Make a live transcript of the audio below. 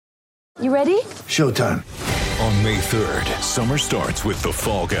You ready? Showtime. On May 3rd, summer starts with The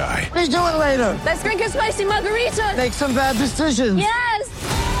Fall Guy. Let's do it later. Let's drink a spicy margarita. Make some bad decisions. Yes.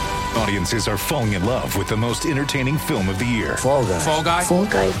 Audiences are falling in love with the most entertaining film of the year. Fall Guy. Fall Guy? Fall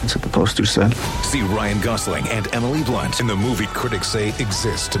Guy. That's what the poster said. See Ryan Gosling and Emily Blunt in the movie critics say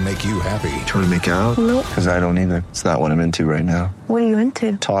exists to make you happy. Trying to make it out? Nope. Because I don't either. It's not what I'm into right now. What are you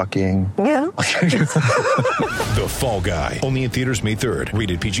into? Talking. Yeah. The Fall Guy. Only in theaters May 3rd.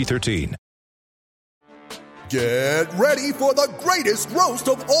 Rated PG-13. Get ready for the greatest roast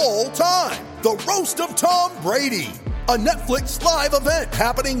of all time. The Roast of Tom Brady. A Netflix live event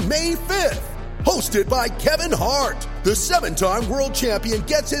happening May 5th. Hosted by Kevin Hart. The 7-time world champion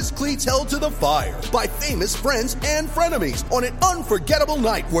gets his cleats held to the fire by famous friends and frenemies on an unforgettable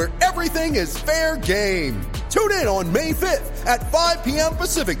night where everything is fair game. Tune in on May 5th at 5 p.m.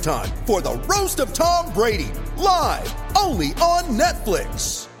 Pacific time for the Roast of Tom Brady. Live only on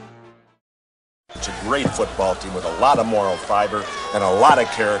Netflix. It's a great football team with a lot of moral fiber and a lot of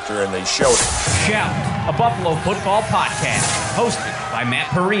character, and they showed it. Shout, a Buffalo football podcast, hosted by Matt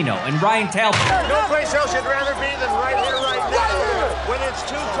Perino and Ryan Talbot. No place else you'd rather be than right here, right now. When it's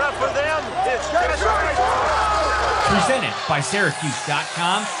too tough for them, it's just right. Presented by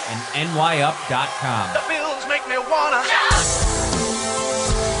Syracuse.com and NYUp.com. The Bills make me wanna.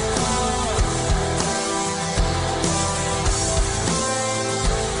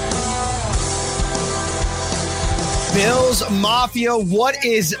 Bills Mafia, what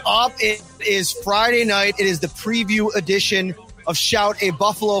is up? It is Friday night. It is the preview edition of Shout, a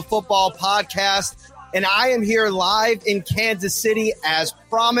Buffalo football podcast. And I am here live in Kansas City as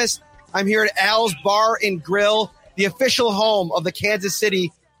promised. I'm here at Al's Bar and Grill, the official home of the Kansas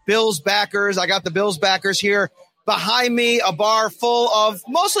City Bills backers. I got the Bills backers here behind me, a bar full of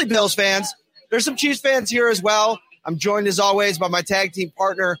mostly Bills fans. There's some Chiefs fans here as well. I'm joined as always by my tag team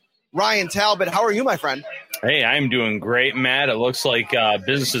partner, Ryan Talbot. How are you, my friend? Hey, I'm doing great, Matt. It looks like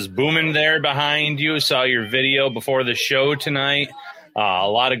business is booming there behind you. Saw your video before the show tonight. A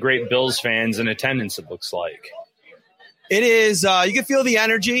lot of great Bills fans in attendance, it looks like. It is. You can feel the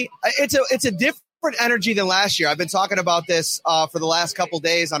energy. It's a different energy than last year. I've been talking about this for the last couple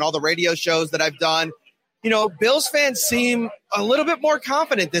days on all the radio shows that I've done. You know, Bills fans seem a little bit more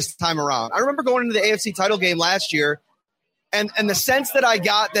confident this time around. I remember going into the AFC title game last year, and the sense that I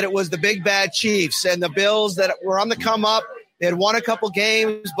got that it was the big bad Chiefs and the Bills that were on the come up. They had won a couple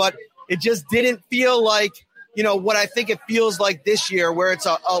games, but it just didn't feel like, you know, what I think it feels like this year, where it's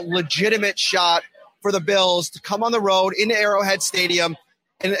a legitimate shot for the Bills to come on the road into Arrowhead Stadium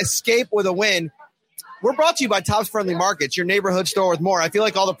and escape with a win. We're brought to you by Tops Friendly Markets, your neighborhood store with more. I feel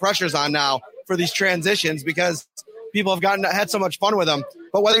like all the pressure's on now for these transitions because people have had so much fun with them.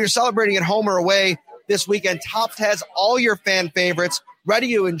 But whether you're celebrating at home or away, this weekend, Tops has all your fan favorites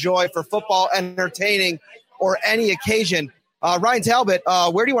ready to enjoy for football, entertaining, or any occasion. Ryan Talbot,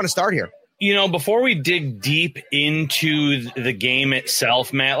 where do you want to start here? You know, before we dig deep into the game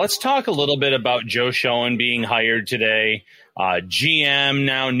itself, Matt, let's talk a little bit about Joe Schoen being hired today. GM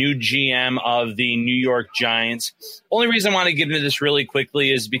now, new GM of the New York Giants. Only reason I want to get into this really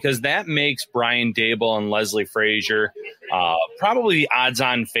quickly is because that makes Brian Daboll and Leslie Frazier probably the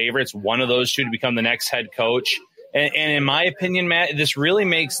odds-on favorites, one of those two to become the next head coach. And in my opinion, Matt, this really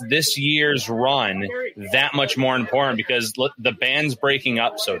makes this year's run that much more important because the band's breaking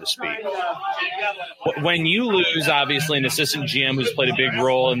up, so to speak. When you lose, obviously, an assistant GM who's played a big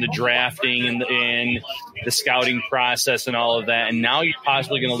role in the drafting and in the scouting process and all of that, and now you're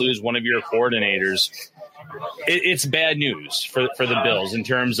possibly going to lose one of your coordinators, it's bad news for the Bills in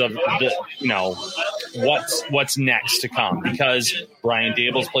terms of what's next to come, because Brian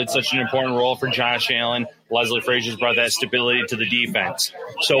Daboll's played such an important role for Josh Allen. Leslie Frazier's brought that stability to the defense.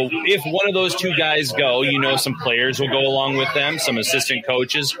 So if one of those two guys go, some players will go along with them, some assistant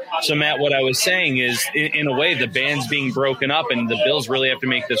coaches. So, Matt, what I was saying is, in a way, the band's being broken up, and the Bills really have to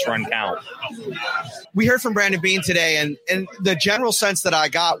make this run count. We heard from Brandon Beane today, and the general sense that I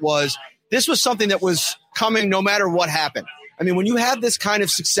got was this was something that was coming no matter what happened. I mean, when you have this kind of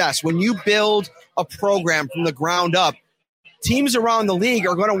success, when you build a program from the ground up, teams around the league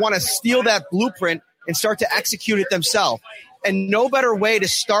are going to want to steal that blueprint and start to execute it themselves. And no better way to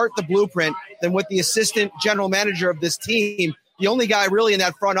start the blueprint than with the assistant general manager of this team, the only guy really in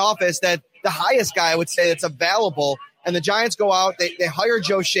that front office, that the highest guy I would say that's available. And the Giants go out, they hire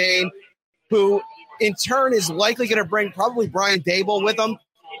Joe Schoen, who in turn is likely going to bring probably Brian Daboll with them.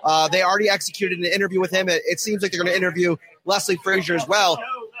 They already executed an interview with him. It seems like they're going to interview Leslie Frazier as well.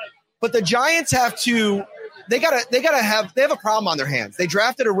 But the Giants have to – they have a problem on their hands. They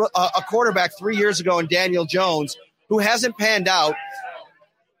drafted a quarterback 3 years ago in Daniel Jones, who hasn't panned out.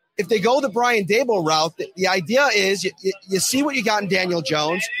 if they go the Brian Daboll route, the idea is you see what you got in Daniel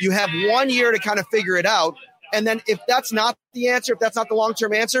Jones. You have 1 year to kind of figure it out. And then if that's not the answer, if that's not the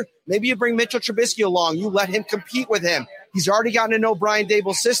long-term answer, maybe you bring Mitchell Trubisky along. You let him compete with him. He's already gotten to know Brian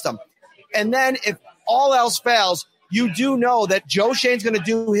Daboll's system. And then if all else fails, you do know that Joe Schoen's going to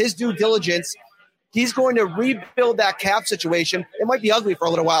do his due diligence. He's going to rebuild that cap situation. It might be ugly for a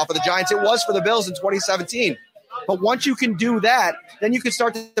little while for the Giants. It was for the Bills in 2017. But once you can do that, then you can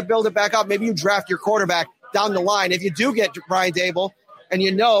start to build it back up. Maybe you draft your quarterback down the line if you do get Brian Daboll and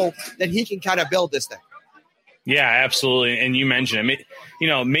you know that he can kind of build this thing. Yeah, absolutely. And you mentioned it.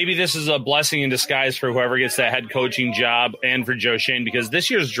 Maybe this is a blessing in disguise for whoever gets that head coaching job and for Joe Schoen, because this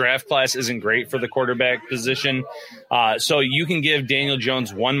year's draft class isn't great for the quarterback position. So you can give Daniel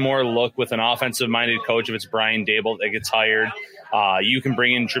Jones one more look with an offensive-minded coach if it's Brian Daboll that gets hired. You can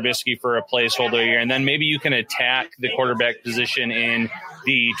bring in Trubisky for a placeholder here, and then maybe you can attack the quarterback position in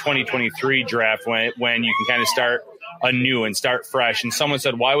the 2023 draft when you can kind of start anew and start fresh. And someone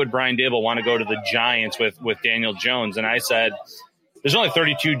said, why would Brian Daboll want to go to the Giants with Daniel Jones? And I said, there's only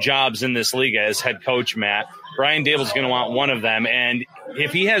 32 jobs in this league as head coach, Matt. Brian Daboll's going to want one of them. And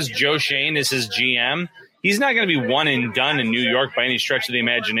if he has Joe Schoen as his GM, he's not going to be one and done in New York by any stretch of the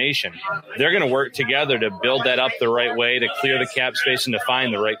imagination. They're going to work together to build that up the right way, to clear the cap space and to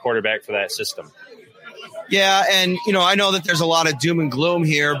find the right quarterback for that system. Yeah, and, I know that there's a lot of doom and gloom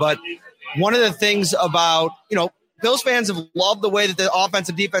here, but one of the things about, Bills fans have loved the way that the offense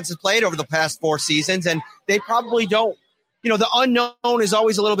and defense has played over the past 4 seasons, and they probably don't. The unknown is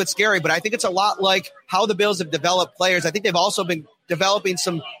always a little bit scary, but I think it's a lot like how the Bills have developed players. I think they've also been developing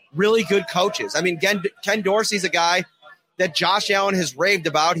some really good coaches. I mean, Ken Dorsey's a guy that Josh Allen has raved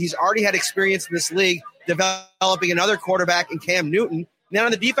about. He's already had experience in this league developing another quarterback in Cam Newton. And then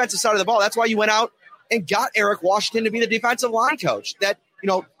on the defensive side of the ball, that's why you went out and got Eric Washington to be the defensive line coach. That,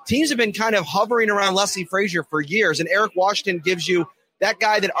 teams have been kind of hovering around Leslie Frazier for years, and Eric Washington gives you that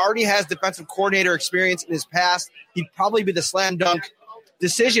guy that already has defensive coordinator experience in his past. He'd probably be the slam dunk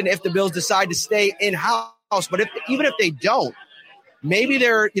decision if the Bills decide to stay in-house. But even if they don't, maybe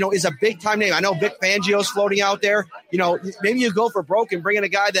there, is a big-time name. I know Vic Fangio's floating out there. Maybe you go for broke and bring in a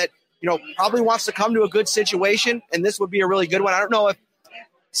guy that, probably wants to come to a good situation, and this would be a really good one. I don't know if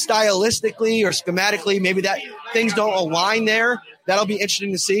stylistically or schematically, maybe that things don't align there. That'll be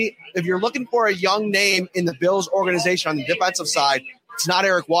interesting to see. If you're looking for a young name in the Bills organization on the defensive side, it's not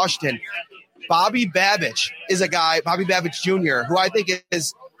Eric Washington. Bobby Babich is a guy, Bobby Babich Jr., who I think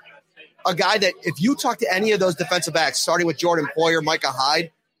is a guy that if you talk to any of those defensive backs, starting with Jordan Poyer, Micah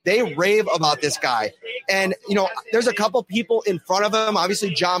Hyde, they rave about this guy. And, there's a couple people in front of him.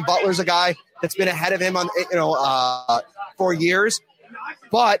 Obviously, John Butler's a guy that's been ahead of him for years.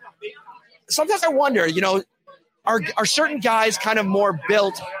 But sometimes I wonder, are certain guys kind of more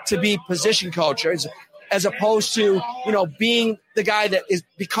built to be position coaches as opposed to, being the guy that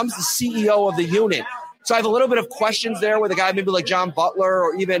becomes the CEO of the unit? So I have a little bit of questions there with a guy maybe like John Butler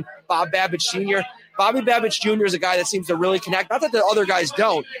or even Bob Babich Sr. Bobby Babich Jr. is a guy that seems to really connect. Not that the other guys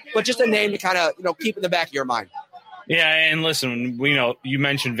don't, but just a name to kind of, keep in the back of your mind. Yeah, and listen, you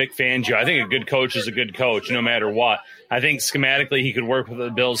mentioned Vic Fangio. I think a good coach is a good coach no matter what. I think schematically he could work with the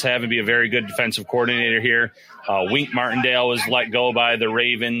Bills, have and be a very good defensive coordinator here. Wink Martindale was let go by the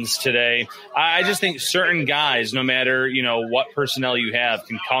Ravens today. I just think certain guys, no matter, what personnel you have,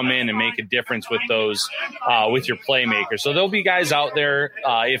 can come in and make a difference with those, with your playmakers. So there'll be guys out there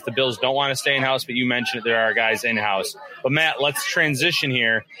if the Bills don't want to stay in-house, but you mentioned it, there are guys in-house. But, Matt, let's transition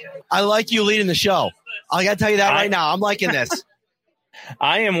here. I like you leading the show. I got to tell you that right now. I'm liking this.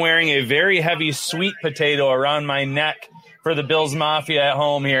 I am wearing a very heavy sweet potato around my neck for the Bills Mafia at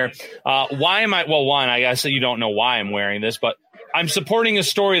home here. Why am I? Well, one, I guess you don't know why I'm wearing this, but I'm supporting a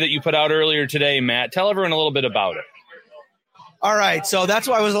story that you put out earlier today, Matt. Tell everyone a little bit about it. All right. So that's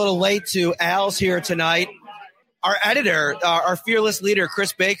why I was a little late to Al's here tonight. Our editor, our fearless leader,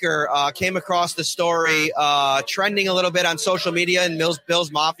 Chris Baker, came across the story trending a little bit on social media and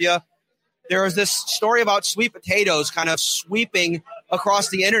Bills Mafia. There was this story about sweet potatoes kind of sweeping across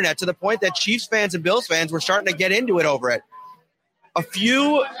the internet to the point that Chiefs fans and Bills fans were starting to get into it over it. A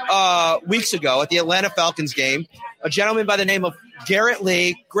few weeks ago at the Atlanta Falcons game, a gentleman by the name of Garrett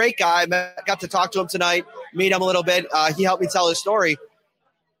Lee, great guy, got to talk to him tonight, meet him a little bit. He helped me tell his story.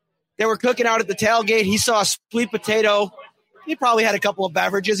 They were cooking out at the tailgate. He saw a sweet potato. He probably had a couple of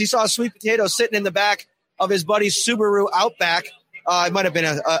beverages. He saw a sweet potato sitting in the back of his buddy's Subaru Outback. It might have been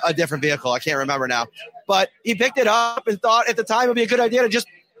a different vehicle. I can't remember now. But he picked it up and thought at the time it would be a good idea to just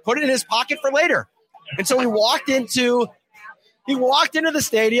put it in his pocket for later. And so he walked into the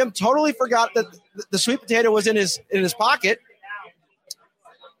stadium, totally forgot that the sweet potato was in his pocket.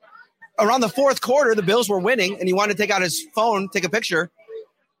 around the fourth quarter, the Bills were winning, and he wanted to take out his phone, take a picture.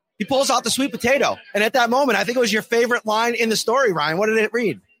 He pulls out the sweet potato. And at that moment, I think it was your favorite line in the story, Ryan. What did it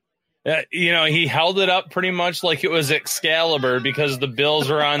read? He held it up pretty much like it was Excalibur because the Bills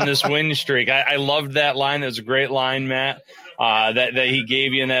were on this win streak. I loved that line. That was a great line, Matt, that he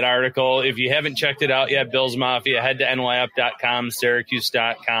gave you in that article. If you haven't checked it out yet, Bills Mafia, head to nyup.com,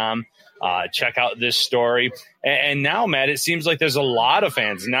 Syracuse.com. Check out this story. And now, Matt, it seems like there's a lot of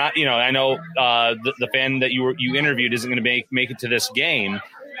fans. Not, I know the fan that you interviewed isn't going to make it to this game,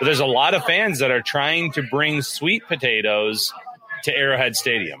 but there's a lot of fans that are trying to bring sweet potatoes to Arrowhead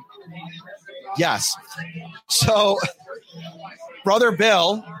Stadium. Yes. So, brother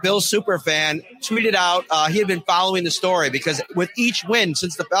Bill's super fan, tweeted out he had been following the story because with each win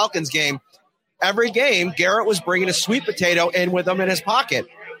since the Falcons game, every game, Garrett was bringing a sweet potato in with him in his pocket.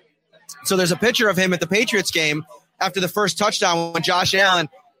 So there's a picture of him at the Patriots game after the first touchdown when Josh Allen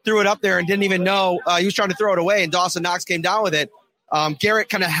threw it up there and didn't even know he was trying to throw it away, and Dawson Knox came down with it. Garrett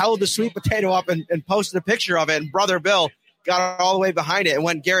kind of held the sweet potato up and posted a picture of it, and brother Bill got all the way behind it. And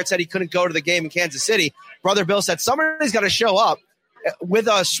when Garrett said he couldn't go to the game in Kansas City, brother Bill said somebody's got to show up with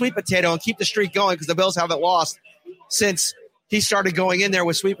a sweet potato and keep the streak going because the Bills haven't lost since he started going in there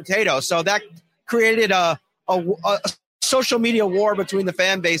with sweet potato. So that created a social media war between the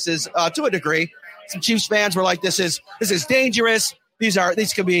fan bases to a degree. Some Chiefs fans were like, this is dangerous.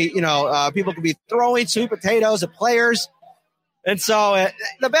 These could be, people could be throwing sweet potatoes at players. And so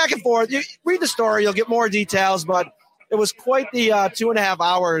the back and forth, you read the story, you'll get more details, but it was quite the 2.5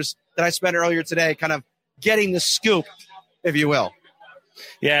 hours that I spent earlier today kind of getting the scoop, if you will.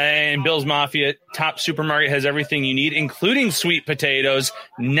 Yeah, and Bills Mafia, Top Supermarket has everything you need, including sweet potatoes,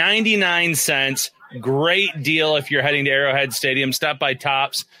 99 cents. Great deal if you're heading to Arrowhead Stadium. Stop by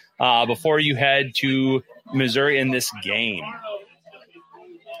Tops before you head to Missouri in this game.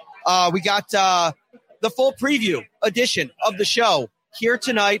 We got the full preview edition of the show here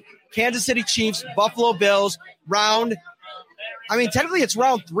tonight. Kansas City Chiefs, Buffalo Bills, technically it's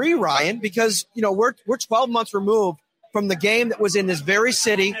round 3, Ryan, because, we're 12 months removed from the game that was in this very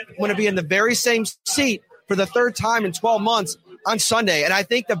city. We're going to be in the very same seat for the third time in 12 months on Sunday. And I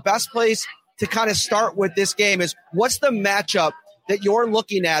think the best place to kind of start with this game is what's the matchup that you're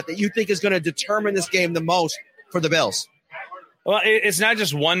looking at that you think is going to determine this game the most for the Bills? Well, it's not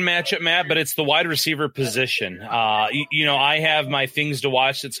just one matchup, Matt, but it's the wide receiver position. I have my things to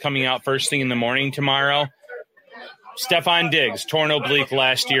watch that's coming out first thing in the morning tomorrow. Stephon Diggs, torn oblique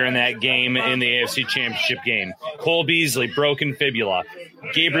last year in that game in the AFC Championship game. Cole Beasley, broken fibula.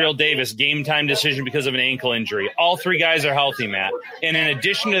 Gabriel Davis, game time decision because of an ankle injury. All 3 guys are healthy, Matt. And in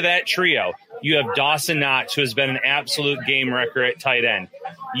addition to that trio, you have Dawson Knox, who has been an absolute game wrecker at tight end.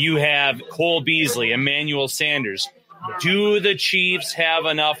 You have Cole Beasley, Emmanuel Sanders. Do the Chiefs have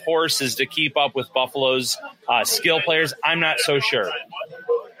enough horses to keep up with Buffalo's skill players? I'm not so sure.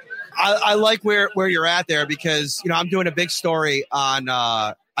 I like where you're at there because, I'm doing a big story on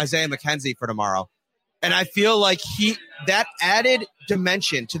Isaiah McKenzie for tomorrow. And I feel like that added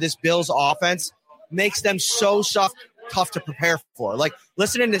dimension to this Bills offense makes them so tough to prepare for. Like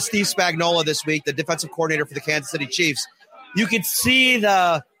listening to Steve Spagnuolo this week, the defensive coordinator for the Kansas City Chiefs, you could see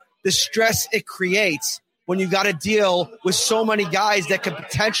the stress it creates when you got to deal with so many guys that could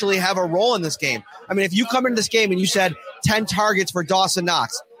potentially have a role in this game. I mean, if you come into this game and you said 10 targets for Dawson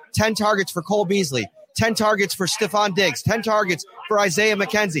Knox, 10 targets for Cole Beasley, 10 targets for Stephon Diggs, 10 targets for Isaiah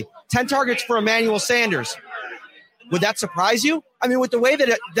McKenzie, 10 targets for Emmanuel Sanders, would that surprise you? I mean, with the way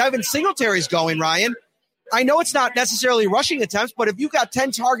that Devin Singletary is going, Ryan, I know it's not necessarily rushing attempts, but if you got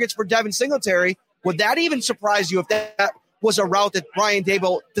 10 targets for Devin Singletary, would that even surprise you if that was a route that Brian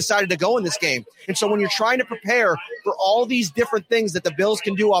Daboll decided to go in this game? And so when you're trying to prepare for all these different things that the Bills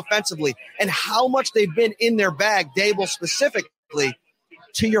can do offensively and how much they've been in their bag, Daboll specifically,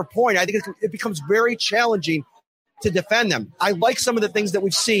 to your point, I think it becomes very challenging to defend them. I like some of the things that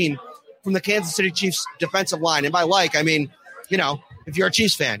we've seen from the Kansas City Chiefs defensive line. And by I mean, if you're a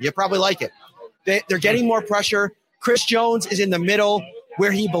Chiefs fan, you probably like it. They're getting more pressure. Chris Jones is in the middle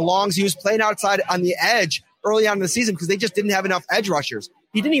where he belongs. He was playing outside on the edge early on in the season because they just didn't have enough edge rushers.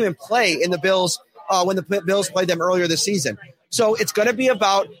 He didn't even play in the Bills when the Bills played them earlier this season. So it's going to be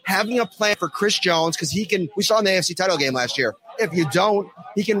about having a plan for Chris Jones because we saw in the AFC title game last year. If you don't,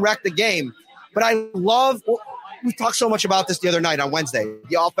 he can wreck the game. But we talked so much about this the other night on Wednesday,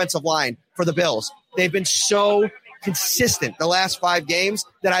 the offensive line for the Bills. They've been so consistent the last 5 games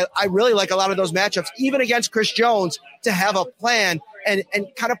that I really like a lot of those matchups, even against Chris Jones, to have a plan and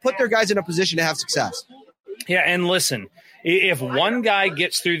kind of put their guys in a position to have success. Yeah, and listen, If one guy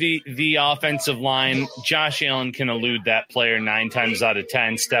gets through the offensive line, Josh Allen can elude that player 9 times out of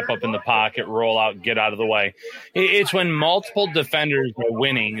 10, step up in the pocket, roll out, get out of the way. It's when multiple defenders are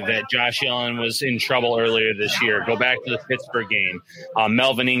winning that Josh Allen was in trouble earlier this year. Go back to the Pittsburgh game.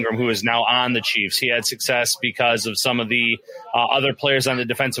 Melvin Ingram, who is now on the Chiefs, he had success because of some of the other players on the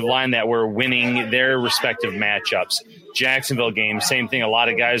defensive line that were winning their respective matchups. Jacksonville game, same thing. A lot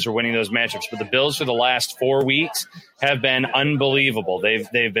of guys are winning those matchups. But the Bills for the last 4 weeks have been unbelievable.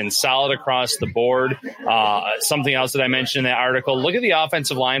 They've been solid across the board. Something else that I mentioned in that article, look at the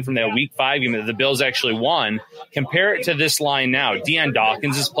offensive line from that Week 5 game that the Bills actually won. Compare it to this line now. Deion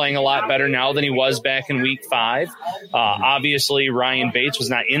Dawkins is playing a lot better now than he was back in Week 5. Obviously, Ryan Bates was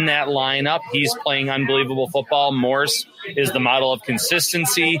not in that lineup. He's playing unbelievable football. Morse is the model of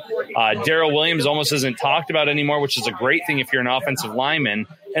consistency. Darrell Williams almost isn't talked about anymore, which is a great thing if you're an offensive lineman.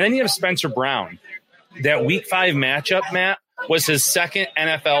 And then you have Spencer Brown. That Week 5 matchup, Matt, was his second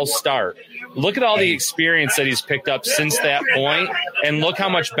NFL start. Look at all the experience that he's picked up since that point, and look how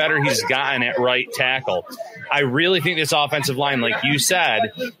much better he's gotten at right tackle. I really think this offensive line, like you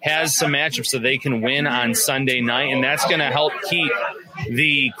said, has some matchups that they can win on Sunday night, and that's going to help keep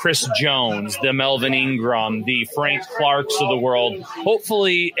the Chris Jones, the Melvin Ingram, the Frank Clarks of the world,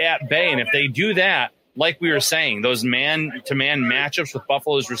 hopefully at bay. And if they do that, like we were saying, those man-to-man matchups with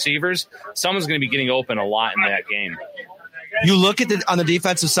Buffalo's receivers, someone's going to be getting open a lot in that game. You look at on the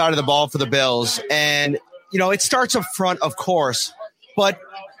defensive side of the ball for the Bills, and, it starts up front, of course, but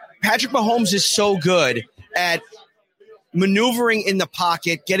Patrick Mahomes is so good at maneuvering in the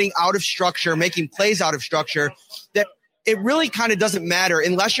pocket, getting out of structure, making plays out of structure, that it really kind of doesn't matter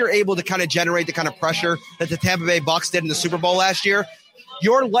unless you're able to kind of generate the kind of pressure that the Tampa Bay Bucs did in the Super Bowl last year.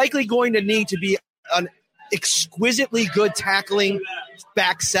 You're likely going to need to be an exquisitely good tackling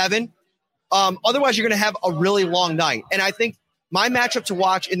back seven. Otherwise, you're going to have a really long night. And I think my matchup to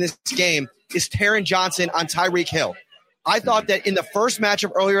watch in this game is Taron Johnson on Tyreek Hill. I thought that in the first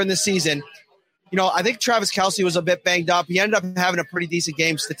matchup earlier in the season, I think Travis Kelce was a bit banged up. He ended up having a pretty decent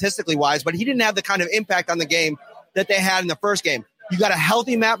game statistically wise, but he didn't have the kind of impact on the game that they had in the first game. You got a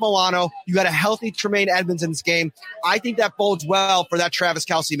healthy Matt Milano. You got a healthy Tremaine Edmonds in this game. I think that bodes well for that Travis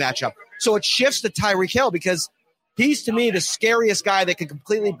Kelce matchup. So it shifts to Tyreek Hill because he's, to me, the scariest guy that can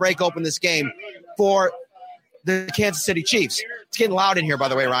completely break open this game for the Kansas City Chiefs. It's getting loud in here, by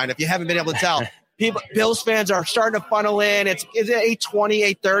the way, Ryan, if you haven't been able to tell. Bills fans are starting to funnel in. It's 8:20,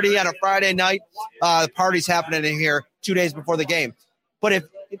 8:30 on a Friday night. The party's happening in here 2 days before the game. But if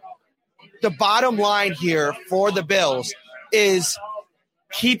the bottom line here for the Bills is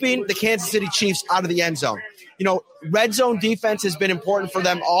keeping the Kansas City Chiefs out of the end zone. Red zone defense has been important for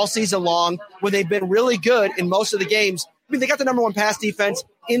them all season long when they've been really good in most of the games. I mean, they got the number one pass defense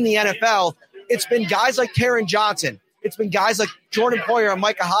in the NFL. It's been guys like Taron Johnson. It's been guys like Jordan Poyer and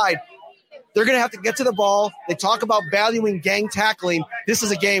Micah Hyde. They're going to have to get to the ball. They talk about valuing gang tackling. This is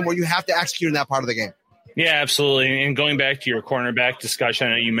a game where you have to execute in that part of the game. Yeah, absolutely. And going back to your cornerback discussion, I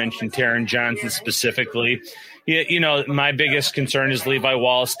know you mentioned Taron Johnson specifically. My biggest concern is Levi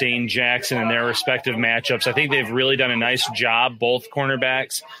Wallace, Dane Jackson, and their respective matchups. I think they've really done a nice job, both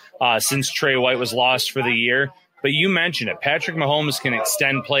cornerbacks, since Trey White was lost for the year. But you mentioned it. Patrick Mahomes can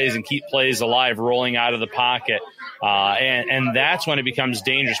extend plays and keep plays alive rolling out of the pocket. And that's when it becomes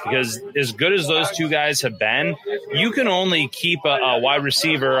dangerous because as good as those two guys have been, you can only keep a wide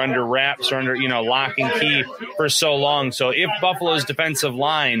receiver under wraps or under, lock and key for so long. So if Buffalo's defensive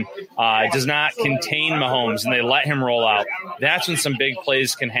line does not contain Mahomes and they let him roll out, that's when some big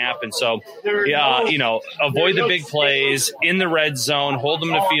plays can happen. So, avoid the big plays in the red zone, hold them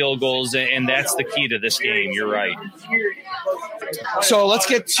to field goals, and that's the key to this game. You're right. So let's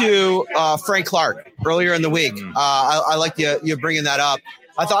get to Frank Clark earlier in the week. I like you bringing that up.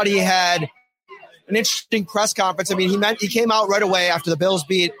 I thought he had an interesting press conference. I mean, he came out right away after the Bills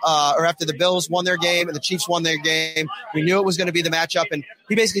after the Bills won their game and the Chiefs won their game. We knew it was going to be the matchup, and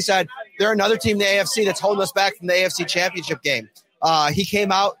he basically said they're another team in the AFC that's holding us back from the AFC Championship game. He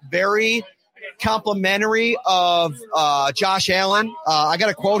came out very complimentary of Josh Allen. I got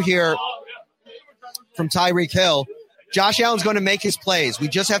a quote here from Tyreek Hill. Josh Allen's going to make his plays. We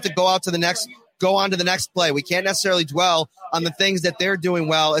just have to go on to the next play. We can't necessarily dwell on the things that they're doing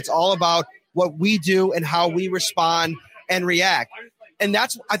well. It's all about what we do and how we respond and react. And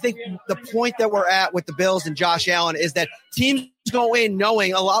that's, I think, the point that we're at with the Bills and Josh Allen is that teams go in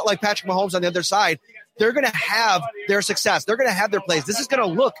knowing, a lot like Patrick Mahomes on the other side, they're going to have their success. They're going to have their plays. This is going to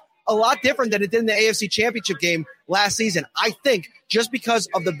look a lot different than it did in the AFC Championship game last season. I think just because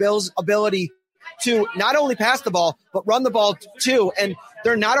of the Bills' ability to not only pass the ball, but run the ball too. And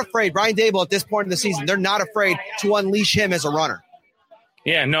they're not afraid. Brian Daboll at this point in the season, they're not afraid to unleash him as a runner.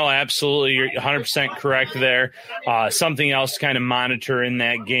 Yeah, no, absolutely. You're 100% correct there. Something else to kind of monitor in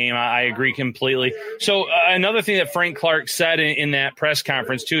that game. I agree completely. So another thing that Frank Clark said in that press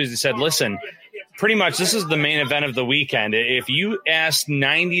conference, too, is he said, listen, pretty much this is the main event of the weekend. If you ask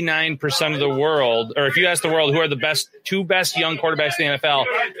 99% of the world, or if you ask the world who are the two best young quarterbacks in the NFL,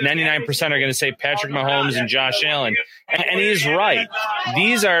 99% are going to say Patrick Mahomes and Josh Allen. And he's right.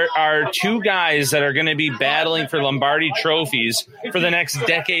 These are two guys that are going to be battling for Lombardi trophies for the next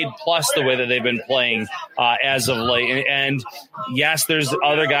decade plus, the way that they've been playing as of late. And yes, there's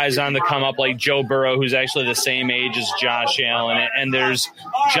other guys on the come up like Joe Burrow, who's actually the same age as Josh Allen. And there's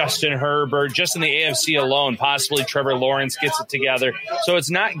Justin Herbert, just in the AFC alone, possibly Trevor Lawrence gets it together. So it's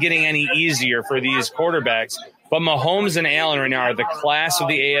not getting any easier for these quarterbacks. But Mahomes and Allen right now are the class of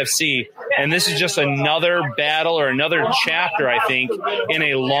the AFC, and this is just another battle or another chapter, I think, in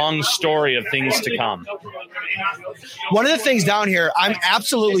a long story of things to come. One of the things down here, I'm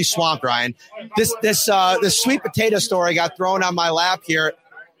absolutely swamped, Ryan. This sweet potato story got thrown on my lap here.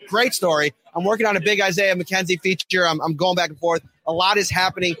 Great story. I'm working on a big Isaiah McKenzie feature. I'm going back and forth. A lot is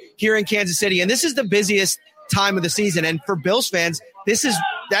happening here in Kansas City, and this is the busiest time of the season. And for Bills fans, this is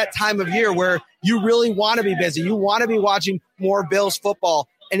that time of year where you really want to be busy. You want to be watching more Bills football.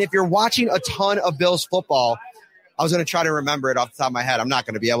 And if you're watching a ton of Bills football, I was going to try to remember it off the top of my head. I'm not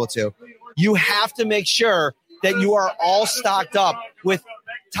going to be able to. You have to make sure that you are all stocked up with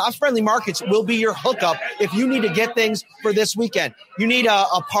Tops Friendly Markets will be your hookup if you need to get things for this weekend. You need a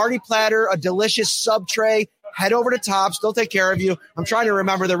party platter, a delicious sub tray. Head over to Tops. They'll take care of you. I'm trying to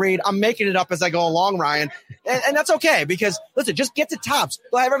remember the read. I'm making it up as I go along, Ryan. And that's okay because, listen, just get to Tops.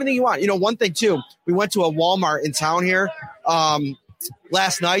 They'll have everything you want. You know, one thing, too, we went to a Walmart in town here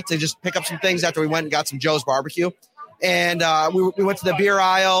last night to just pick up some things after we went and got some Joe's Barbecue. And we went to the beer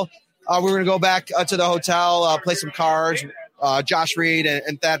aisle. We were going to go back to the hotel, play some cards. Josh Reed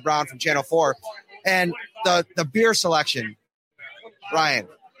and Thad Brown from Channel 4. And the beer selection, Ryan,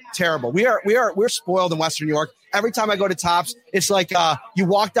 terrible. We're spoiled in Western New York. Every time I go to Tops, it's like you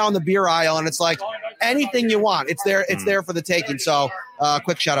walk down the beer aisle and it's like anything you want. It's there for the taking. So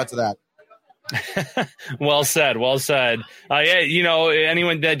quick shout out to that. Well said. Yeah, you know,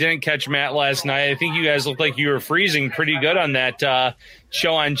 anyone that didn't catch Matt last night, I think you guys looked like you were freezing pretty good on that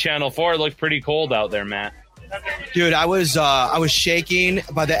show on Channel 4. It looked pretty cold out there, Matt. Dude, I was shaking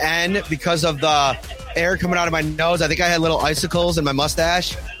by the end because of the air coming out of my nose. I think I had little icicles in my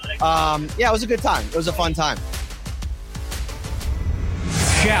mustache. Yeah, it was a good time. It was a fun time.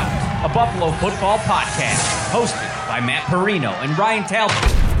 Shout, a Buffalo football podcast, hosted by Matt Perino and Ryan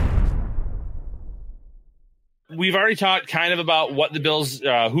Talbot. We've already talked kind of about what the Bills,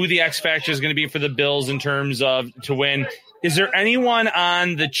 who the X factor is going to be for the Bills in terms of to win. Is there anyone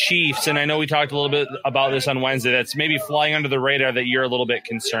on the Chiefs, and I know we talked a little bit about this on Wednesday, that's maybe flying under the radar that you're a little bit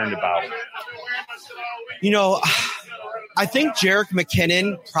concerned about? You know, I think Jerick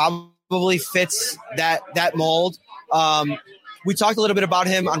McKinnon probably fits that mold. We talked a little bit about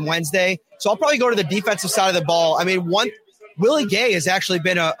him on Wednesday, so I'll probably go to the defensive side of the ball. I mean, Willie Gay has actually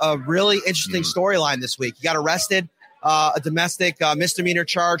been a really interesting storyline this week. He got arrested, a domestic misdemeanor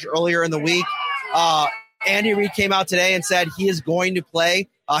charge earlier in the week. Andy Reid came out today and said he is going to play.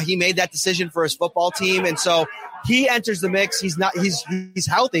 He made that decision for his football team, and so he enters the mix. He's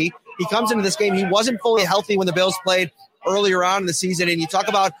healthy. He comes into this game. He wasn't fully healthy when the Bills played earlier on in the season. And you talk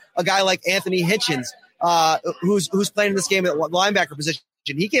about a guy like Anthony Hitchens, who's playing in this game at linebacker position.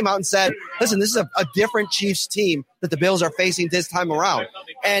 He came out and said, listen, this is a different Chiefs team that the Bills are facing this time around.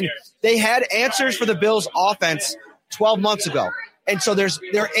 And they had answers for the Bills offense 12 months ago. And so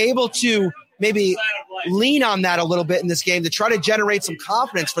they're able to maybe lean on that a little bit in this game to try to generate some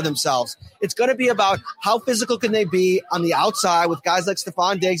confidence for themselves. It's going to be about how physical can they be on the outside with guys like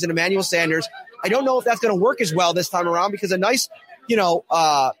Stephon Diggs and Emmanuel Sanders. I don't know if that's going to work as well this time around because a nice,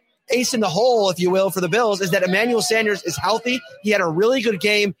 ace in the hole, if you will, for the Bills is that Emmanuel Sanders is healthy. He had a really good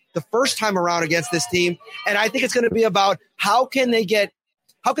game the first time around against this team. And I think it's going to be about how can they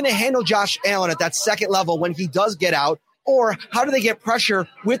handle Josh Allen at that second level when he does get out, or how do they get pressure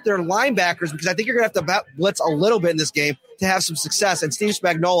with their linebackers? Because I think you're going to have to blitz a little bit in this game to have some success. And Steve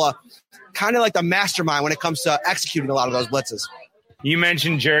Spagnuolo, kind of like the mastermind when it comes to executing a lot of those blitzes. You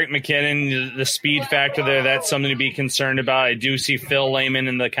mentioned Jerick McKinnon, the speed factor there. That's something to be concerned about. I do see Phil Lehman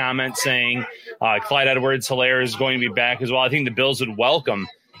in the comments saying Clyde Edwards-Helaire is going to be back as well. I think the Bills would welcome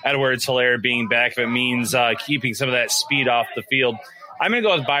Edwards-Helaire being back if it means keeping some of that speed off the field. I'm going to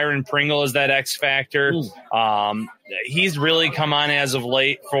go with Byron Pringle as that X factor. He's really come on as of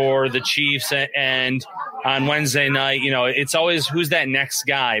late for the Chiefs, and on Wednesday night, it's always who's that next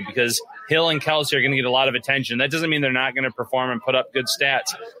guy, because Hill and Kelsey are going to get a lot of attention. That doesn't mean they're not going to perform and put up good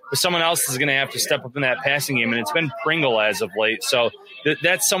stats, but someone else is going to have to step up in that passing game, and it's been Pringle as of late. So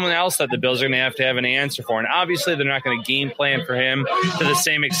that's someone else that the Bills are going to have an answer for. And obviously they're not going to game plan for him to the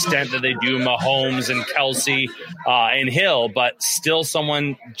same extent that they do Mahomes and Kelsey and Hill, but still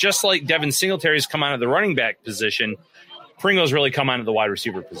someone just like Devin Singletary's come on at the running back position. Pringle's really come on at the wide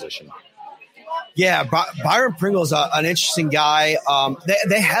receiver position. Yeah, Byron Pringle's an interesting guy.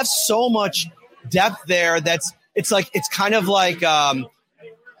 They have so much depth there it's kind of like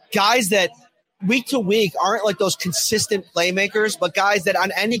guys that week to week aren't like those consistent playmakers, but guys that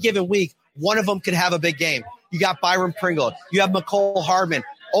on any given week, one of them could have a big game. You got Byron Pringle. You have McCole Hardman.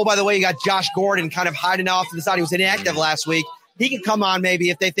 Oh, by the way, you got Josh Gordon kind of hiding off to the side. He was inactive last week. He can come on maybe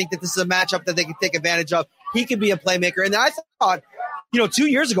if they think that this is a matchup that they can take advantage of. He could be a playmaker. And then I thought, 2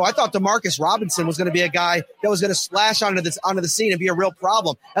 years ago, I thought Demarcus Robinson was going to be a guy that was going to splash onto the scene and be a real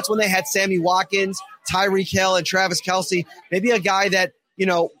problem. That's when they had Sammy Watkins, Tyreek Hill, and Travis Kelce. Maybe a guy that,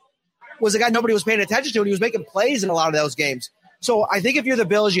 was a guy nobody was paying attention to, and he was making plays in a lot of those games. So I think if you're the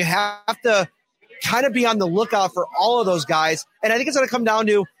Bills, you have to kind of be on the lookout for all of those guys. And I think it's going to come down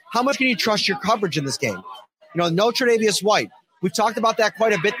to how much can you trust your coverage in this game? No Tre'Davious White. We've talked about that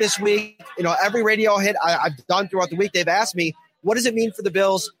quite a bit this week. Every radio hit I've done throughout the week, they've asked me, what does it mean for the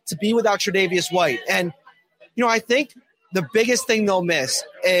Bills to be without Tre'Davious White? And, I think the biggest thing they'll miss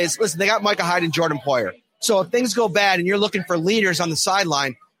is, listen, they got Micah Hyde and Jordan Poyer. So if things go bad and you're looking for leaders on the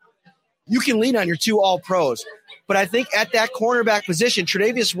sideline, you can lean on your two all-pros. But I think at that cornerback position,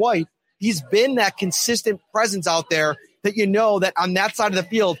 Tre'Davious White, he's been that consistent presence out there that that on that side of the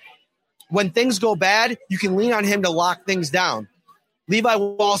field, when things go bad, you can lean on him to lock things down. Levi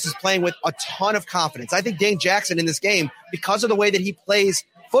Wallace is playing with a ton of confidence. I think Dane Jackson in this game, because of the way that he plays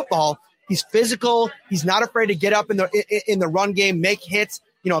football, he's physical. He's not afraid to get up in the run game, make hits.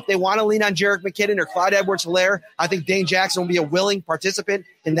 If they want to lean on Jerick McKinnon or Clyde Edwards-Helaire, I think Dane Jackson will be a willing participant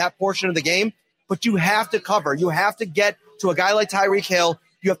in that portion of the game. But you have to cover. You have to get to a guy like Tyreek Hill.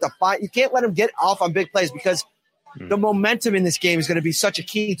 You have to find. You can't let him get off on big plays because the momentum in this game is going to be such a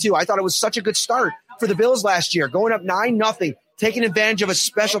key too. I thought it was such a good start for the Bills last year, going up 9-0, taking advantage of a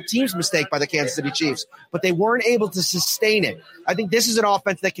special teams mistake by the Kansas City Chiefs, but they weren't able to sustain it. I think this is an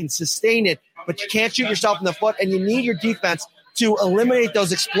offense that can sustain it, but you can't shoot yourself in the foot, and you need your defense to eliminate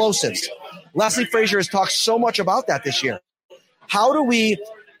those explosives. Leslie Frazier has talked so much about that this year. How do we,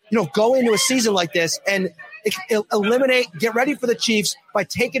 go into a season like this and get ready for the Chiefs by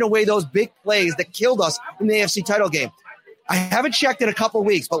taking away those big plays that killed us in the AFC title game? I haven't checked in a couple of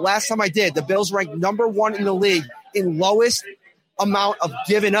weeks, but last time I did, the Bills ranked number 1 in the league in lowest amount of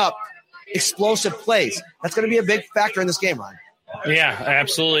giving up explosive plays. That's going to be a big factor in this game, Ryan. Yeah,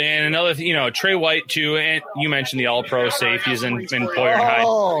 absolutely. And another thing, Trey White, too, and you mentioned the all-pro safeties and Poyer and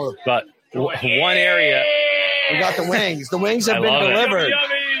Hyde. But one area. We got the wings. The wings have been delivered.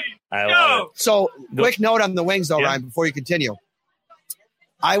 I love it. So, quick note on the wings, though, Ryan, before you continue.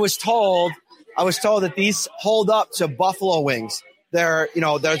 I was told that these hold up to buffalo wings. There's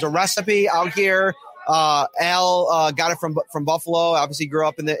a recipe out here. Al got it from Buffalo. Obviously, grew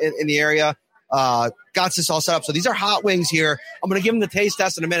up in the area. Got this all set up. So these are hot wings here. I'm going to give them the taste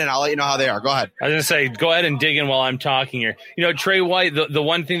test in a minute. I'll let you know how they are. Go ahead. I was going to say, go ahead and dig in while I'm talking here. Trey White, the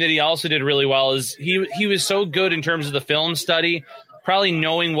one thing that he also did really well is he was so good in terms of the film study, probably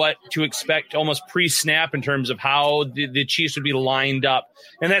knowing what to expect almost pre-snap in terms of how the Chiefs would be lined up.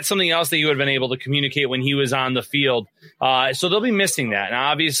 And that's something else that you would have been able to communicate when he was on the field. So they'll be missing that. And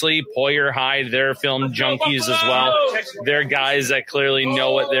obviously, Poyer, Hyde, they're film junkies as well. They're guys that clearly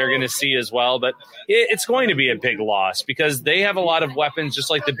know what they're going to see as well. But it's going to be a big loss because they have a lot of weapons, just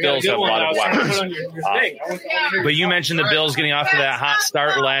like the Bills have a lot of weapons. But you mentioned the Bills getting off to that hot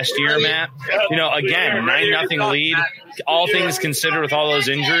start last year, Matt. Again, 9-0 lead. All things considered with all those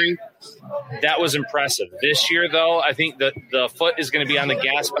injuries, that was impressive. This year, though, I think that the foot is going to be on the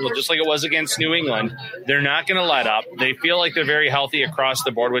gas pedal, just like it was against New England. They're not going to let up. They feel like they're very healthy across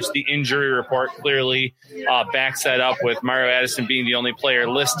the board, which the injury report clearly backs that up, with Mario Addison being the only player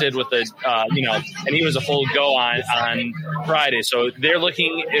listed with and he was a full go on Friday. So they're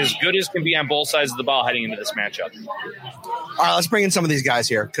looking as good as can be on both sides of the ball heading into this matchup. All right, let's bring in some of these guys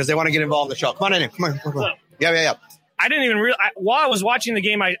here because they want to get involved in the show. Come on in. Come on. Yeah. I didn't even realize – while I was watching the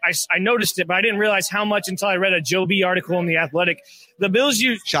game, I noticed it, but I didn't realize how much until I read a Joe B article in The Athletic. The Bills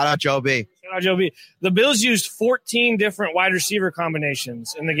used – Shout out Joe B. The Bills used 14 different wide receiver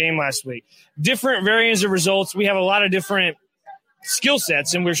combinations in the game last week. Different variants of results. We have a lot of different skill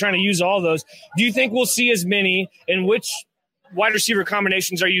sets, and we're trying to use all those. Do you think we'll see as many, and which wide receiver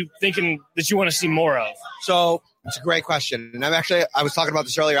combinations are you thinking that you want to see more of? So it's a great question. And I was talking about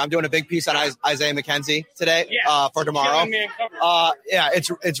this earlier. I'm doing a big piece on Isaiah McKenzie today for tomorrow.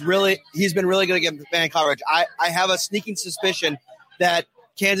 He's been really good at getting man coverage. I have a sneaking suspicion that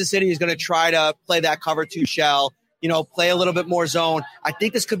Kansas City is going to try to play that cover 2 shell, play a little bit more zone. I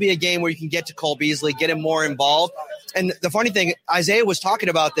think this could be a game where you can get to Cole Beasley, get him more involved. And the funny thing, Isaiah was talking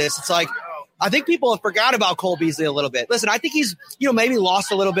about this. It's like, I think people have forgot about Cole Beasley a little bit. Listen, I think he's, maybe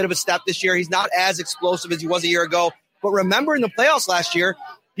lost a little bit of a step this year. He's not as explosive as he was a year ago. But remember in the playoffs last year,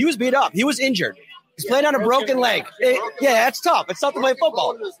 he was beat up. He was injured. He's playing on a broken leg. That's tough. It's tough to play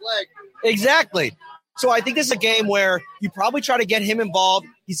football. Exactly. So I think this is a game where you probably try to get him involved.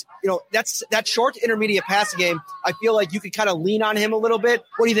 He's, that's that short to intermediate passing game. I feel like you could kind of lean on him a little bit.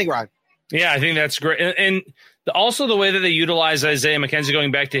 What do you think, Ryan? Yeah, I think that's great. And also the way that they utilize Isaiah McKenzie,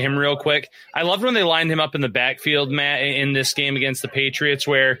 going back to him real quick, I loved when they lined him up in the backfield, Matt, in this game against the Patriots,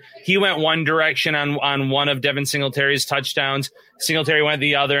 where he went one direction on one of Devin Singletary's touchdowns. Singletary went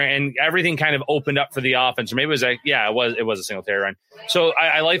the other, and everything kind of opened up for the offense. Or maybe it was a Singletary run. So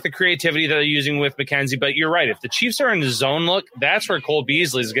I like the creativity that they're using with McKenzie, but you're right. If the Chiefs are in the zone look, that's where Cole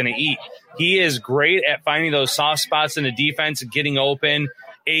Beasley is going to eat. He is great at finding those soft spots in the defense and getting open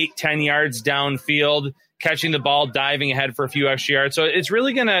 8-10 yards downfield, catching the ball, diving ahead for a few extra yards. So it's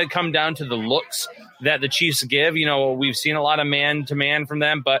really going to come down to the looks that the Chiefs give. We've seen a lot of man-to-man from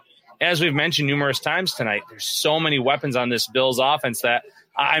them, but as we've mentioned numerous times tonight, there's so many weapons on this Bills offense that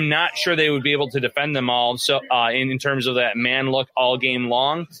I'm not sure they would be able to defend them all. So in terms of that man look all game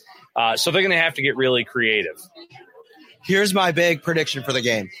long. So they're going to have to get really creative. Here's my big prediction for the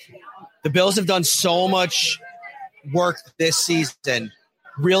game. The Bills have done so much work this season,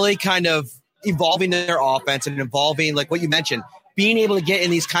 really kind of evolving their offense and evolving, like what you mentioned, being able to get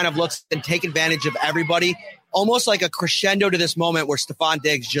in these kind of looks and take advantage of everybody, almost like a crescendo to this moment where Stephon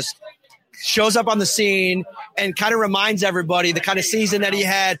Diggs just shows up on the scene and kind of reminds everybody the kind of season that he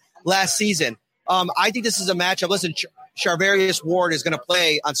had last season. I think this is a matchup. Listen, Charvarius Ward is going to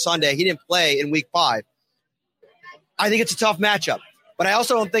play on Sunday. He didn't play in week 5. I think it's a tough matchup. But I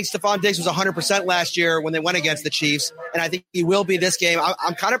also don't think Stephon Diggs was 100% last year when they went against the Chiefs, and I think he will be this game.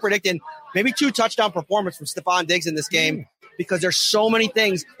 I'm kind of predicting maybe 2 touchdown performance from Stephon Diggs in this game because there's so many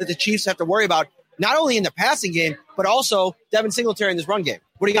things that the Chiefs have to worry about, not only in the passing game, but also Devin Singletary in this run game.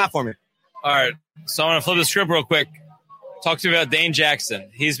 What do you got for me? All right, so I want to flip the script real quick. Talk to me about Dane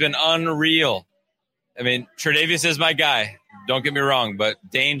Jackson. He's been unreal. I mean, Tre'Davious is my guy. Don't get me wrong, but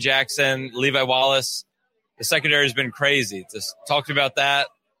Dane Jackson, Levi Wallace, the secondary has been crazy. Just talk to me about that.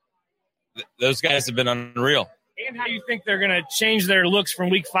 Those guys have been unreal. And how you think they're going to change their looks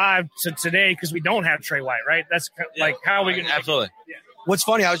from week 5 to today because we don't have Trey White, right? That's like how are we going to – Absolutely. Yeah. What's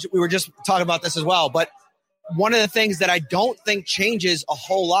funny, we were just talking about this as well, but one of the things that I don't think changes a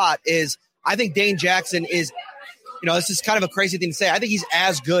whole lot is I think Dane Jackson is – this is kind of a crazy thing to say. I think he's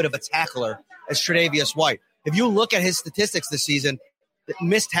as good of a tackler as Tre'Davious White. If you look at his statistics this season –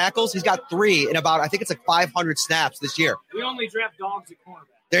 missed tackles, he's got 3 in about, I think it's like 500 snaps this year. We only draft dogs at cornerback.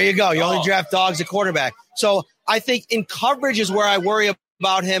 There you go. You only draft dogs at quarterback. So I think in coverage is where I worry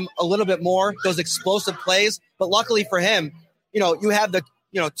about him a little bit more, those explosive plays. But luckily for him, you have the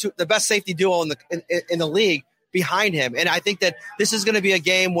best safety duo in the league behind him. And I think that this is going to be a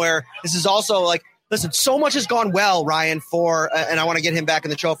game where this is also like, listen, so much has gone well, Ryan, and I want to get him back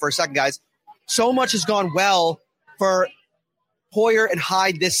in the show for a second, guys. So much has gone well for Hoyer and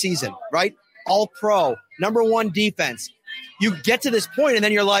Hyde this season, right? All pro, number 1 defense. You get to this point and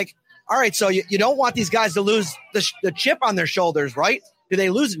then you're like, all right, so you don't want these guys to lose the chip on their shoulders, right? Do they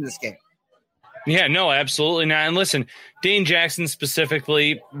lose in this game? Yeah, no, absolutely not. And listen, Dane Jackson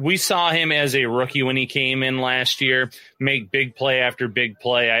specifically, we saw him as a rookie when he came in last year, make big play after big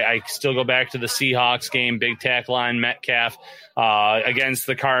play. I still go back to the Seahawks game, big tackle on Metcalf against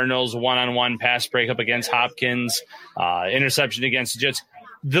the Cardinals, one-on-one pass breakup against Hopkins, interception against the Jets.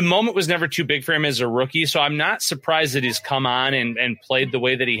 The moment was never too big for him as a rookie, so I'm not surprised that he's come on and played the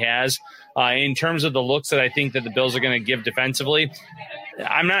way that he has. In terms of the looks that I think that the Bills are going to give defensively,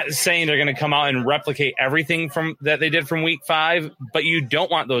 I'm not saying they're going to come out and replicate everything from that they did from week 5, but you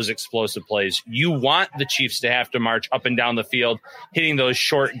don't want those explosive plays. You want the Chiefs to have to march up and down the field, hitting those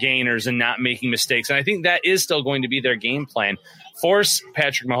short gainers and not making mistakes. And I think that is still going to be their game plan. Force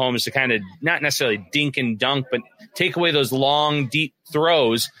Patrick Mahomes to kind of not necessarily dink and dunk, but take away those long, deep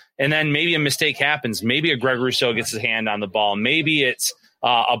throws, and then maybe a mistake happens. Maybe a Greg Rousseau gets his hand on the ball. Maybe it's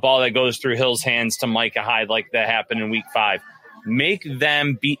a ball that goes through Hill's hands to Micah Hyde like that happened in week 5. Make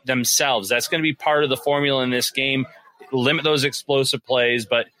them beat themselves. That's going to be part of the formula in this game. limit those explosive plays.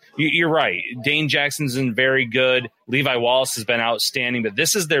 But you're right. Dane Jackson's been very good. Levi Wallace has been outstanding. But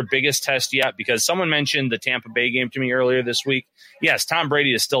this is their biggest test yet, because someone mentioned the Tampa Bay game to me earlier this week. Yes, Tom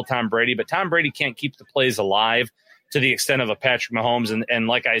Brady is still Tom Brady, but Tom Brady can't keep the plays alive to the extent of a Patrick Mahomes. And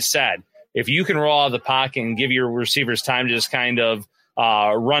like I said, if you can roll out of the pocket and give your receivers time to just kind of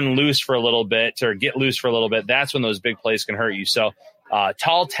run loose for a little bit or get loose for a little bit, that's when those big plays can hurt you. So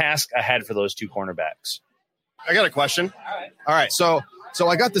tall task ahead for those two cornerbacks. I got a question. All right. So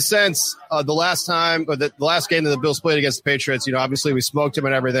I got the sense the last time, or the last game that the Bills played against the Patriots, obviously we smoked them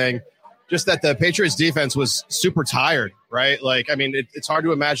and everything, just that the Patriots defense was super tired, right? Like, I mean, it's hard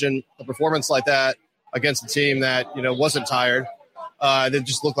to imagine a performance like that against a team that, wasn't tired. They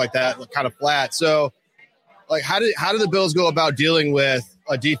just looked like that, kind of flat. So, like, how did the Bills go about dealing with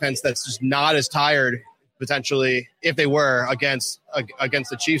a defense that's just not as tired, potentially, if they were against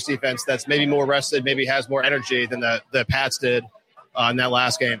the Chiefs defense that's maybe more rested, maybe has more energy than the Pats did in that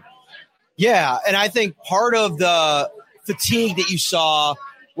last game? Yeah, and I think part of the fatigue that you saw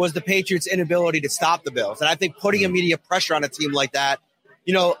was the Patriots' inability to stop the Bills. And I think putting immediate pressure on a team like that,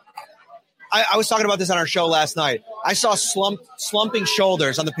 I was talking about this on our show last night. I saw slumping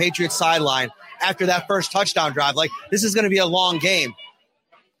shoulders on the Patriots sideline after that first touchdown drive. Like, this is going to be a long game.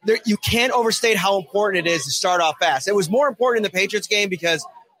 You can't overstate how important it is to start off fast. It was more important in the Patriots game because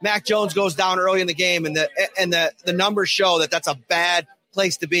Mac Jones goes down early in the game, and the numbers show that that's a bad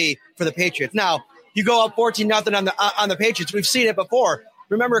place to be for the Patriots. Now, you go up 14-0 on the Patriots. We've seen it before.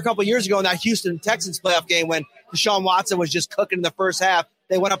 Remember a couple years ago in that Houston Texans playoff game when Deshaun Watson was just cooking in the first half.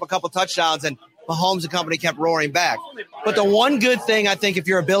 They went up a couple touchdowns, and Mahomes and company kept roaring back. But the one good thing, I think, if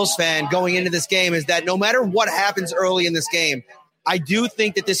you're a Bills fan going into this game, is that no matter what happens early in this game, I do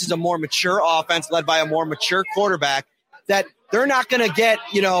think that this is a more mature offense led by a more mature quarterback, that they're not going to get,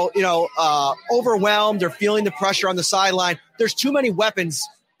 overwhelmed or feeling the pressure on the sideline. There's too many weapons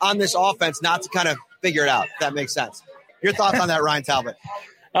on this offense not to kind of figure it out, if that makes sense. Your thoughts on that, Ryan Talbot?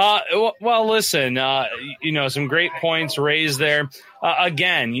 Well, listen, some great points raised there.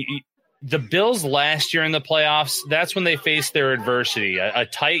 Again, the Bills last year in the playoffs, that's when they faced their adversity. A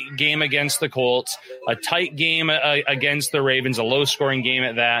tight game against the Colts, a tight game against the Ravens, a low-scoring game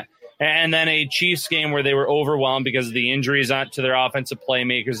at that, and then a Chiefs game where they were overwhelmed because of the injuries to their offensive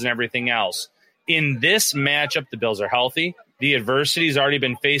playmakers and everything else. In this matchup, the Bills are healthy. The adversity has already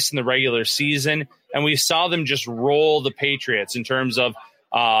been faced in the regular season, and we saw them just roll the Patriots in terms of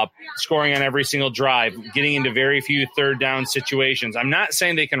scoring on every single drive, getting into very few third down situations. I'm not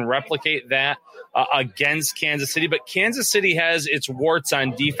saying they can replicate that against Kansas City, but Kansas City has its warts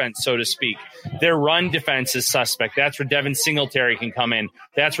on defense, so to speak. Their run defense is suspect. That's where Devin Singletary can come in.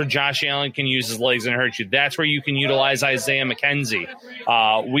 That's where Josh Allen can use his legs and hurt you. That's where you can utilize Isaiah McKenzie.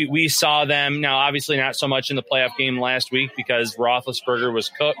 We saw them, now obviously not so much in the playoff game last week because Roethlisberger was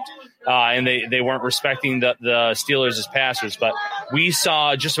cooked. And they weren't respecting the Steelers as passers. But we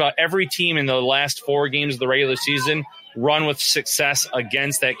saw just about every team in the last 4 games of the regular season run with success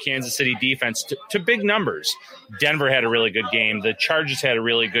against that Kansas City defense to big numbers. Denver had a really good game. The Chargers had a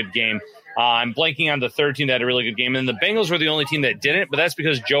really good game. I'm blanking on the third team that had a really good game. And the Bengals were the only team that didn't, but that's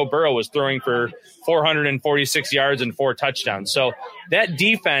because Joe Burrow was throwing for 446 yards and 4 touchdowns. So that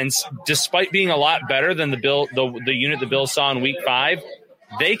defense, despite being a lot better than the unit the Bills saw in Week 5,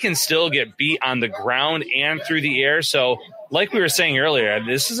 they can still get beat on the ground and through the air. So like we were saying earlier,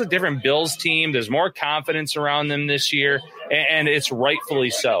 this is a different Bills team. There's more confidence around them this year, and it's rightfully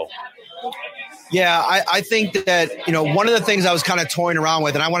so. Yeah, I think that, one of the things I was kind of toying around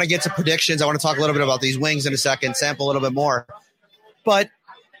with, and I want to get to predictions. I want to talk a little bit about these wings in a second, sample a little bit more. But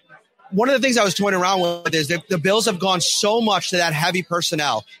one of the things I was toying around with is that the Bills have gone so much to that heavy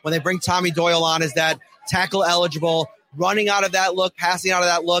personnel. When they bring Tommy Doyle on as that tackle eligible, running out of that look, passing out of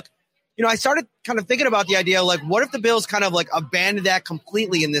that look. I started kind of thinking about the idea, like, what if the Bills kind of like abandon that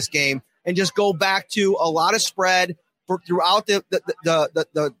completely in this game and just go back to a lot of spread throughout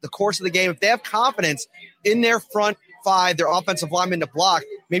the course of the game? If they have confidence in their front 5, their offensive linemen to block,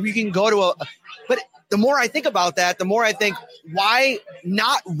 maybe you can go to but the more I think about that, the more I think, why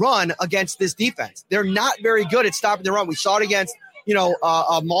not run against this defense? They're not very good at stopping the run. We saw it against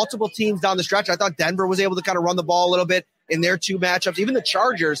multiple teams down the stretch. I thought Denver was able to kind of run the ball a little bit in their 2 matchups. Even the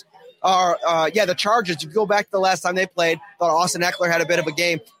Chargers the Chargers, if you go back to the last time they played, thought Austin Eckler had a bit of a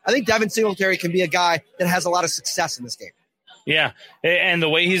game. I think Devin Singletary can be a guy that has a lot of success in this game. Yeah, and the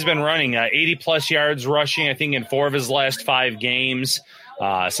way he's been running, 80-plus yards rushing, I think, in 4 of his last 5 games.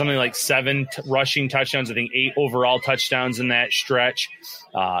 Something like 7 rushing touchdowns, I think 8 overall touchdowns in that stretch.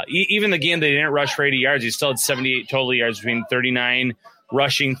 Even the game they didn't rush for 80 yards, he still had 78 total yards between 39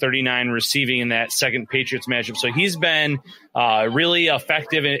 rushing, 39 receiving in that second Patriots matchup. So he's been really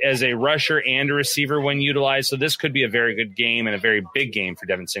effective as a rusher and a receiver when utilized. So this could be a very good game and a very big game for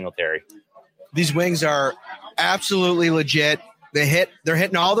Devin Singletary. These wings are absolutely legit. They're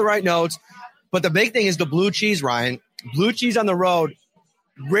hitting all the right notes. But the big thing is the blue cheese, Ryan. Blue cheese on the road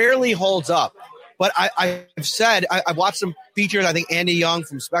rarely holds up. But I've said, I've watched some features. I think Andy Young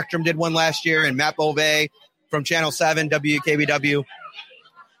from Spectrum did one last year, and Matt Bove from Channel 7, WKBW.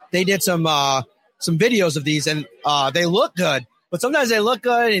 They did some videos of these, and they look good. But sometimes they look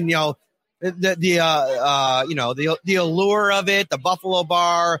good, and the allure of it, the Buffalo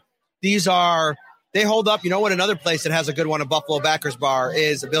Bar. They hold up. You know what? Another place that has a good one, a Buffalo Backers Bar,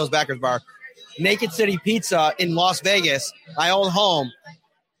 is a Bills Backers Bar. Naked City Pizza in Las Vegas, my old home.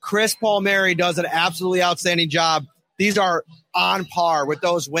 Chris Palmieri does an absolutely outstanding job. These are on par with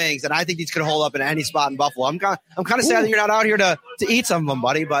those wings, and I think these could hold up in any spot in Buffalo. I'm kind of sad that you're not out here to eat some of them,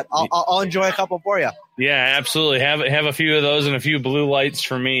 buddy, but I'll enjoy a couple for you. Yeah, absolutely. Have a few of those and a few blue lights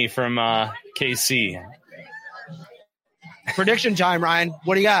for me from KC. Prediction time, Ryan.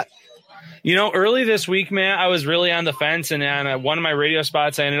 What do you got? Early this week, Matt, I was really on the fence, and on one of my radio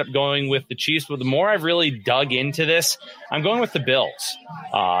spots, I ended up going with the Chiefs. But the more I've really dug into this, I'm going with the Bills.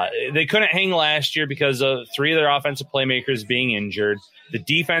 They couldn't hang last year because of three of their offensive playmakers being injured. The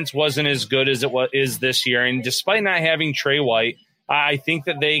defense wasn't as good as it is this year, and despite not having Trey White, I think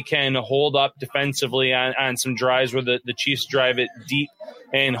that they can hold up defensively on some drives where the Chiefs drive it deep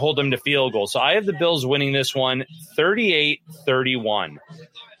and hold them to field goal. So I have the Bills winning this one 38-31.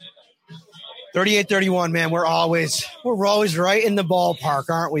 38-31, man. We're always right in the ballpark,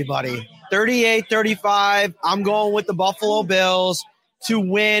 aren't we, buddy? 38-35. I'm going with the Buffalo Bills to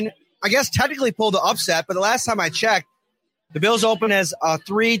win. I guess technically pull the upset, but the last time I checked, the Bills open as a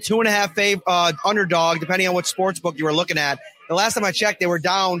 2.5 underdog, depending on what sports book you were looking at. The last time I checked, they were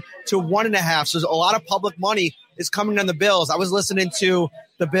down to 1.5. So a lot of public money is coming on the Bills. I was listening to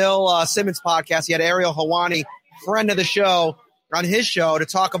the Bill Simmons podcast. He had Ariel Helwani, friend of the show, on his show to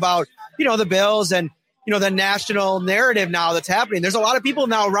talk about the Bills and, the national narrative now that's happening. There's a lot of people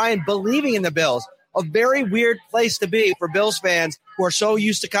now, Ryan, believing in the Bills. A very weird place to be for Bills fans who are so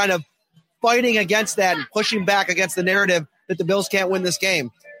used to kind of fighting against that and pushing back against the narrative that the Bills can't win this game.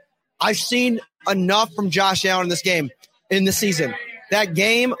 I've seen enough from Josh Allen in this game, in the season. That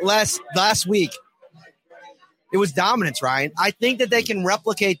game last week, it was dominance, Ryan. I think that they can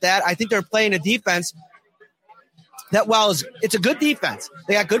replicate that. I think they're playing a defense that it's a good defense.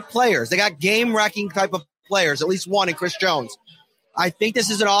 They got good players. They got game-wrecking type of players, at least one in Chris Jones. I think this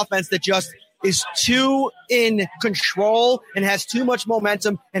is an offense that just is too in control and has too much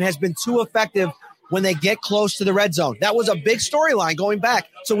momentum and has been too effective when they get close to the red zone. That was a big storyline going back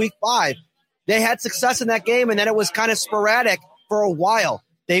to week 5. They had success in that game, and then it was kind of sporadic for a while.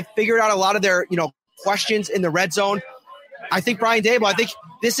 They figured out a lot of their, questions in the red zone. I think Brian Daboll, I think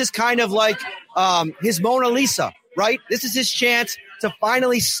this is kind of like his Mona Lisa. Right? This is his chance to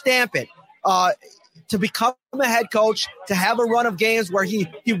finally stamp it, to become a head coach, to have a run of games where he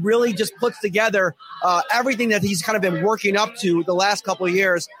really just puts together everything that he's kind of been working up to the last couple of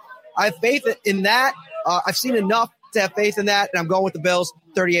years. I have faith in that. I've seen enough to have faith in that, and I'm going with the Bills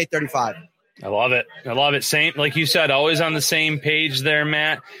 38-35. I love it. Same, like you said, always on the same page there,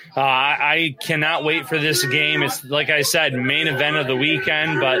 Matt. I cannot wait for this game. It's, like I said, main event of the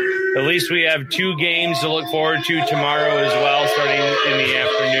weekend, but at least we have 2 games to look forward to tomorrow as well, starting in the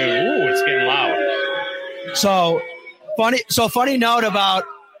afternoon. Ooh, it's getting loud.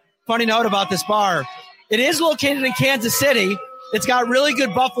 Funny note about this bar. It is located in Kansas City. It's got really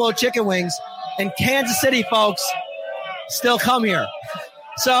good buffalo chicken wings, and Kansas City folks still come here.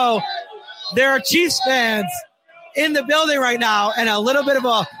 So there are Chiefs fans in the building right now, and a little bit of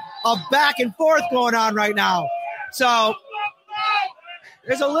a back and forth going on right now. So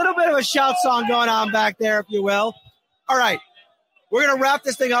there's a little bit of a shout song going on back there, if you will. All right. We're going to wrap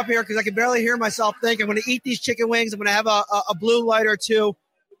this thing up here because I can barely hear myself think. I'm going to eat these chicken wings. I'm going to have a blue light or two.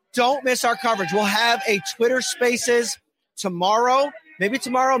 Don't miss our coverage. We'll have a Twitter Spaces tomorrow, maybe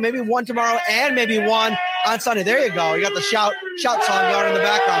one tomorrow, and maybe one on Sunday. There you go. You got the shout song going in the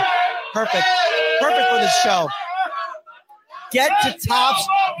background. Perfect for this show. Get to Tops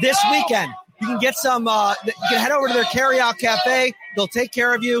this weekend. You can get some, you can head over to their carryout cafe. They'll take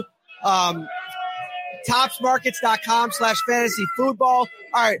care of you. Topsmarkets.com/fantasyfootball. All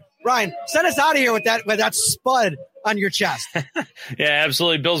right, Ryan, send us out of here with that spud on your chest. Yeah,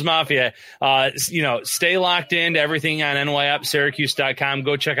 absolutely. Bills Mafia. Stay locked in to everything on NYUpSyracuse.com.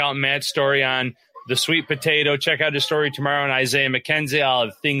 Go check out Matt's story on the Sweet Potato. Check out his story tomorrow on Isaiah McKenzie. I'll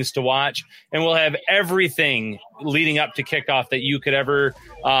have things to watch, and we'll have everything leading up to kickoff that you could ever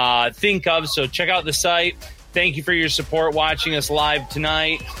think of. So check out the site. Thank you for your support watching us live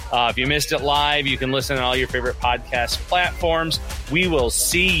tonight. If you missed it live, you can listen on all your favorite podcast platforms. We will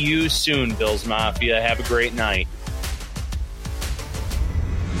see you soon, Bills Mafia. Have a great night.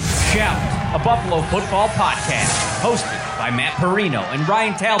 Shout, a Buffalo football podcast, hosted by Matt Perino and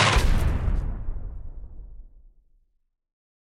Ryan Talbot.